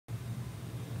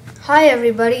Hi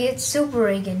everybody, it's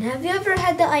supereagan. Have you ever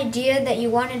had the idea that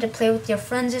you wanted to play with your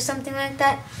friends or something like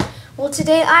that? Well,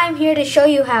 today I'm here to show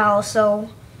you how. So,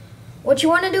 what you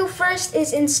want to do first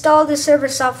is install the server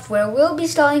software. We'll be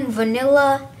installing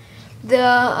vanilla,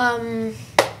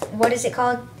 what is it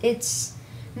called? It's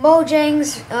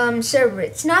Mojang's server.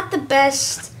 It's not the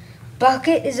best.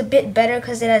 Bucket is a bit better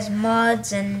because it has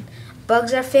mods and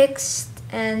bugs are fixed,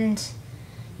 and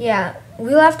yeah,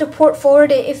 we'll have to port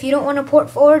forward it. If you don't want to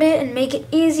port forward it and make it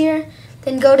easier,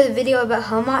 then go to the video about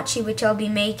Hamachi, which I'll be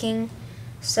making.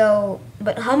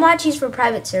 But Hamachi's for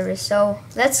private servers, so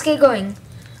let's get going.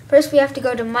 First we have to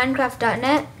go to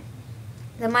Minecraft.net,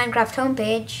 the Minecraft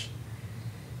homepage.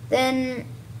 Then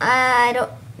I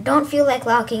don't feel like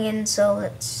logging in, so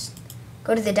let's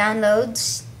go to the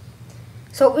downloads.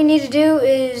 So what we need to do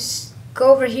is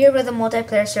go over here where the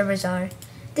multiplayer servers are.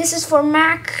 This is for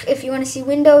Mac. If you want to see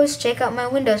Windows, check out my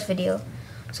Windows video.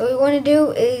 So what we want to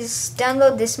do is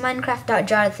download this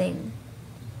Minecraft.jar thing.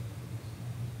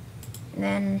 And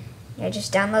then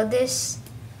just download this.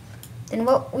 Then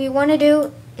what we want to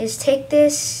do is take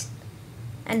this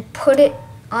and put it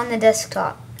on the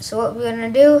desktop. So what we're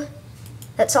going to do,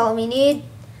 that's all we need.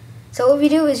 So what we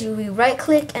do is we right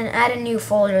click and add a new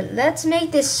folder. Let's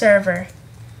make this server.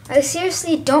 I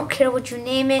seriously don't care what you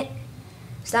name it,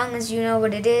 as long as you know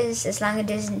what it is, as long as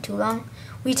it isn't too long.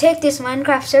 We take this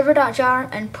Minecraft server.jar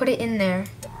and put it in there.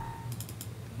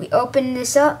 We open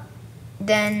this up,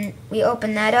 then we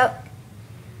open that up,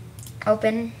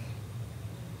 open.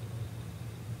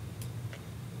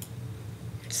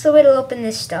 So it'll open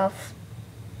this stuff.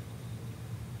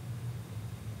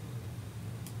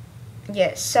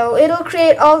 Yes, so it'll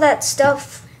create all that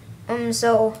stuff.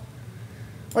 So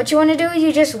what you want to do is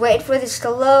you just wait for this to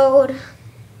load,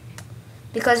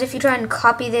 because if you try and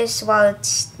copy this while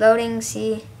it's loading,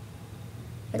 see,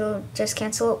 it'll just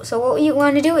cancel. So what you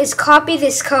want to do is copy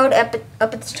this code up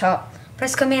at the top.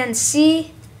 Press Command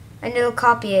C and it'll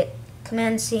copy it.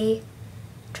 Command C.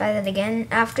 Try that again.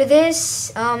 After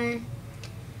this,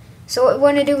 so what we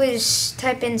want to do is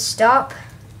type in stop.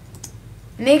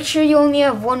 Make sure you only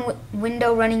have one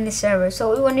window running the server. So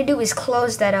what we want to do is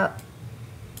close that up.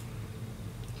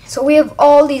 So we have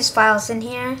all these files in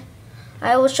here.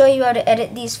 I will show you how to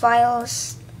edit these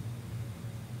files.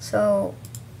 So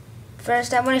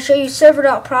first I want to show you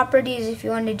server.properties if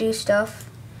you want to do stuff.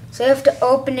 So you have to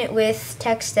open it with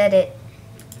text edit.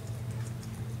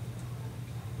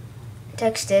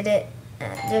 Text edit.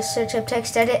 Just search up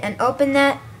text edit and open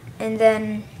that, and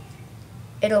then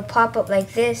it'll pop up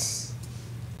like this.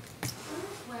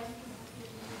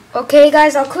 Okay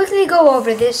guys, I'll quickly go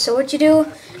over this. So what you do,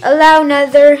 allow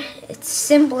nether. It's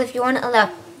simple. If you want to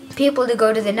allow people to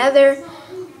go to the nether.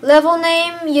 Level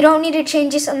name, you don't need to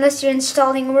change this unless you're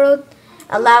installing world.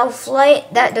 Allow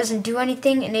flight, that doesn't do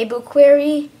anything. Enable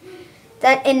query,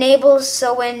 that enables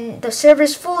so when the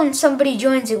server's full and somebody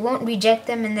joins, it won't reject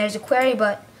them, and there's a query,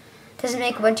 but doesn't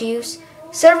make a bunch of use.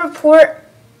 Server port,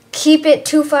 keep it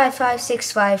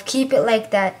 25565, keep it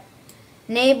like that.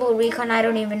 Enable recon, I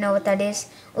don't even know what that is.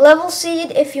 Level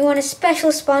seed, if you want a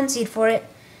special spawn seed for it.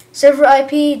 Server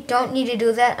IP, don't need to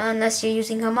do that unless you're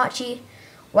using Hamachi.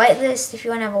 Whitelist, if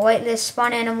you want to have a whitelist.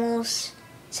 Spawn animals,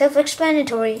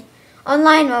 self-explanatory.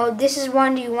 Online mode, this is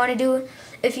one you want to do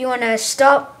if you want to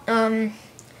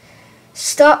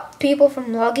stop people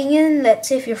from logging in. Let's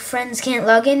say if your friends can't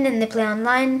log in and they play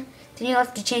online, then you'll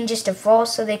have to change this to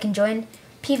false so they can join.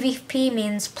 PvP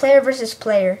means player versus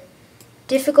player.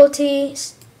 Difficulty,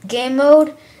 game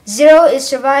mode, 0 is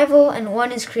survival and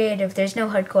 1 is creative. There's no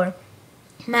hardcore.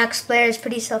 Max player is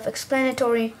pretty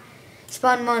self-explanatory.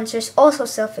 Spawn monsters, also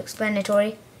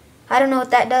self-explanatory. I don't know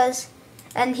what that does.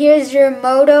 And here's your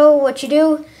motto. What you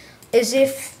do is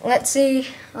if, let's see,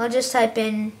 I'll just type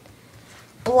in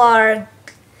blarg,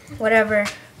 whatever.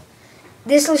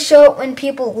 This will show up when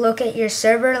people look at your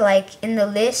server, like in the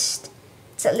list.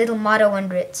 It's a little motto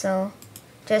under it, so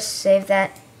just save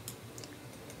that.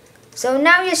 So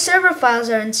now your server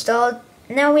files are installed.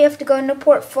 Now we have to go into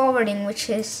port forwarding, which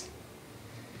is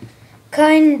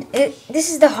this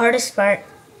is the hardest part.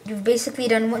 You've basically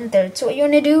done 1/3. So what you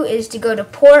want to do is to go to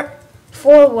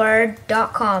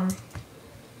portforward.com.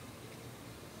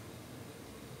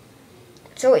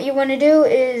 So what you want to do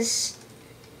is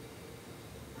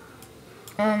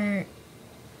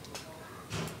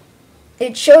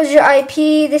it shows your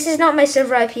IP. This is not my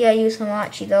server IP. I use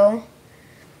Hamachi though.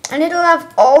 And it'll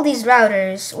have all these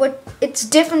routers. It's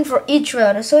different for each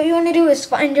router. So what you want to do is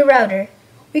find your router.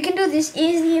 We can do this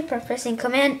easy by pressing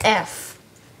Command F.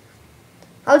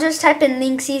 I'll just type in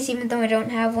linksys even though I don't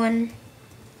have one.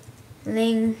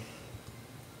 Ling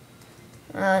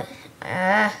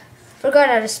Forgot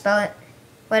how to spell it.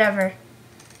 Whatever.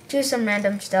 Do some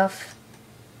random stuff.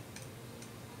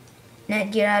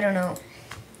 Netgear, I don't know.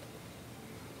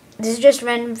 This is just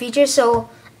random features. So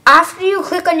after you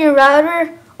click on your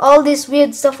router, all this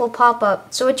weird stuff will pop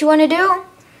up. So what you want to do,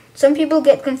 some people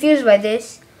get confused by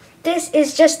this. This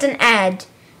is just an ad.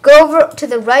 Go over to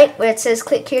the right where it says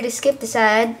click here to skip this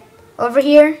ad. Over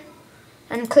here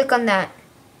and click on that.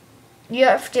 You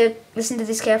have to listen to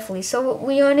this carefully. So what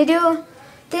we want to do,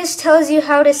 this tells you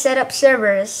how to set up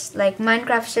servers, like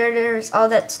Minecraft servers, all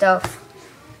that stuff.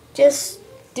 Just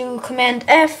do Command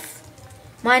F,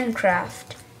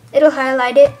 Minecraft. It'll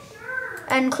highlight it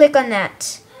and click on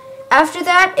that. After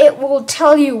that, it will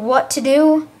tell you what to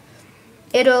do.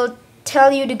 It'll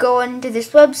tell you to go into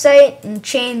this website and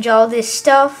change all this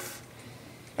stuff.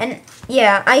 And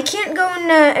yeah, I can't go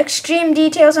into extreme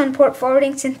details on port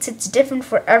forwarding since it's different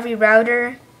for every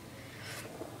router.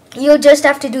 You'll just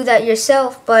have to do that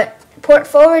yourself, but port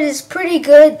forward is pretty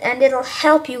good and it'll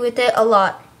help you with it a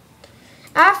lot.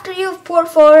 After you've port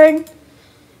forward,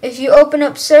 if you open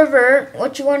up server,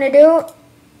 what you want to do,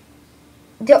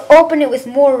 they'll open it with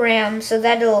more RAM so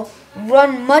that it'll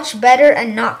run much better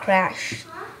and not crash.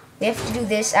 You have to do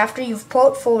this after you've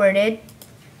port forwarded.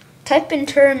 Type in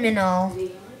terminal,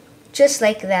 just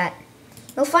like that.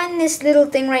 You'll find this little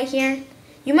thing right here.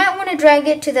 You might want to drag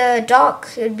it to the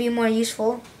dock, it would be more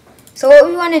useful. So what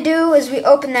we want to do is we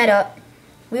open that up.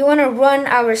 We want to run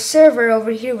our server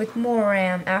over here with more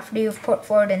RAM after you've port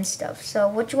forwarded and stuff. So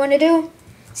what you want to do,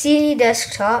 CD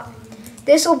desktop.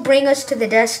 This will bring us to the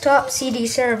desktop CD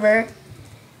server.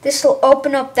 This will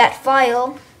open up that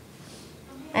file.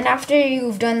 And after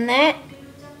you've done that,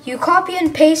 you copy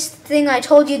and paste the thing I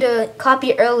told you to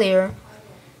copy earlier.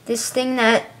 This thing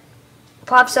that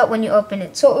pops up when you open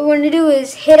it. So what we want to do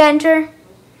is hit enter.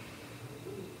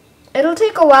 It'll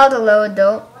take a while to load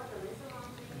though.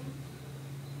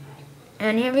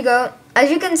 And here we go. As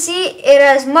you can see, it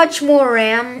has much more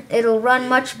RAM. It'll run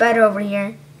much better over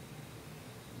here.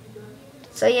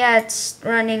 So yeah, it's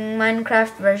running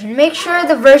Minecraft version. Make sure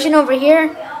the version over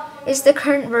here is the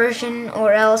current version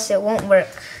or else it won't work.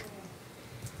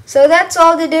 So that's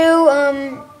all to do.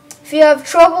 If you have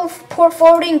trouble port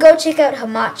forwarding, go check out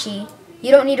Hamachi.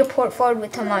 You don't need to port forward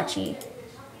with Hamachi.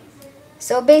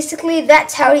 So basically,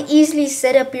 that's how to easily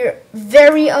set up your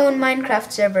very own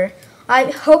Minecraft server.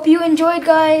 I hope you enjoyed,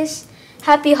 guys.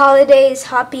 Happy holidays,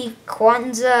 happy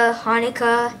Kwanzaa,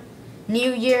 Hanukkah,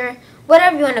 New Year,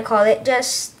 whatever you want to call it.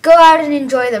 Just go out and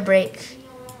enjoy the break.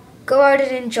 Go out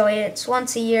and enjoy it. It's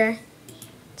once a year.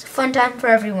 It's a fun time for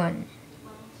everyone.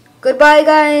 Goodbye,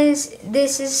 guys.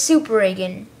 This is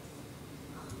supereagan.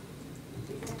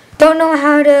 Don't know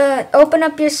how to open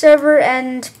up your server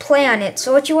and play on it.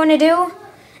 So what you want to do,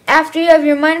 after you have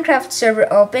your Minecraft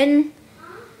server open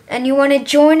and you want to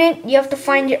join it, you have to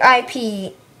find your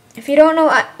IP. If you don't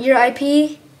know your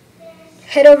IP,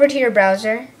 head over to your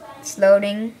browser. It's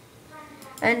loading.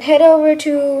 And head over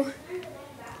to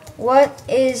what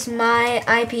is my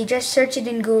IP. Just search it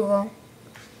in Google.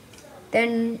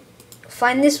 Then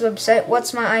find this website,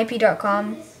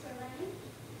 whatsmyip.com.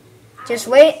 Just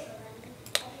wait.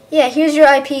 Yeah, here's your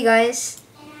IP, guys.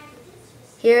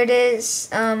 Here it is.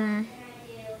 Yeah,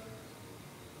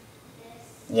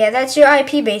 that's your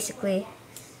IP basically.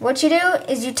 What you do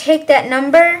is you take that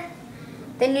number,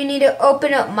 then you need to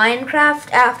open up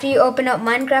Minecraft. After you open up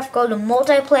Minecraft, go to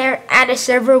multiplayer, add a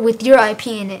server with your IP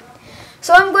in it.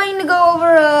 So I'm going to go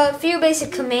over a few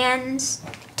basic commands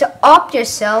to opt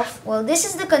yourself. Well, this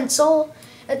is the console.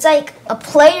 It's like a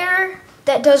player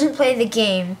that doesn't play the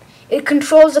game. It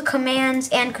controls the commands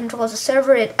and controls the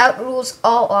server. It outrules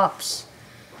all ops.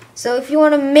 So if you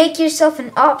want to make yourself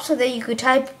an op so that you could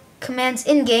type commands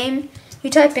in-game, you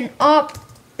type in op,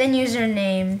 then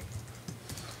username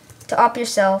to op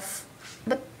yourself.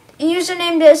 But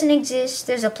username doesn't exist.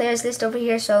 There's a players list over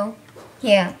here, so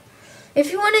yeah.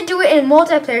 If you want to do it in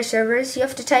multiplayer servers, you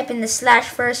have to type in the /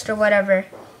 first or whatever.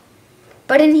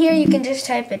 But in here, you can just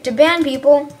type it. To ban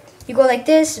people, you go like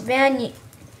this, ban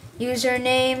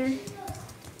username,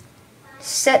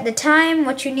 set the time.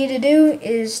 What you need to do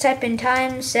is type in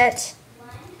time, set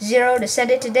 0 to set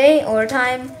it to day, or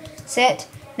time set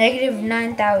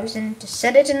 -9000 to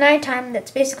set it to nighttime.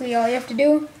 That's basically all you have to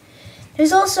do.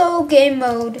 There's also game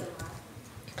mode,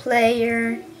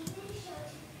 player,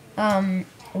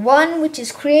 1 which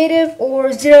is creative,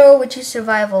 or 0 which is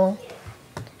survival.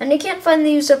 And you can't find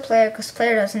the user player because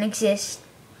player doesn't exist.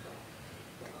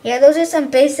 Yeah, those are some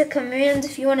basic commands.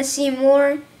 If you want to see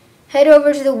more, head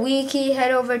over to the wiki,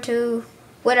 head over to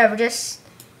whatever, just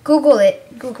Google it.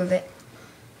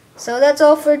 So that's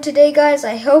all for today, guys.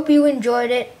 I hope you enjoyed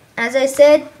it. as I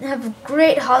said, have a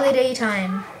great holiday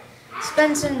time.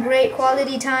 Spend some great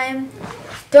quality time.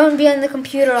 Don't be on the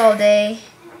computer all day.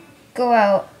 Go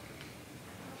out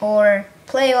or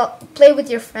play with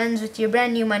your friends with your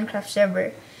brand new Minecraft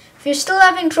server. If you're still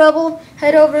having trouble,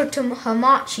 head over to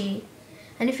Hamachi.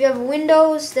 And if you have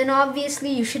Windows, then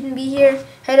obviously you shouldn't be here.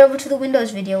 Head over to the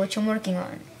Windows video, which I'm working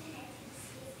on.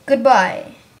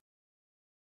 Goodbye.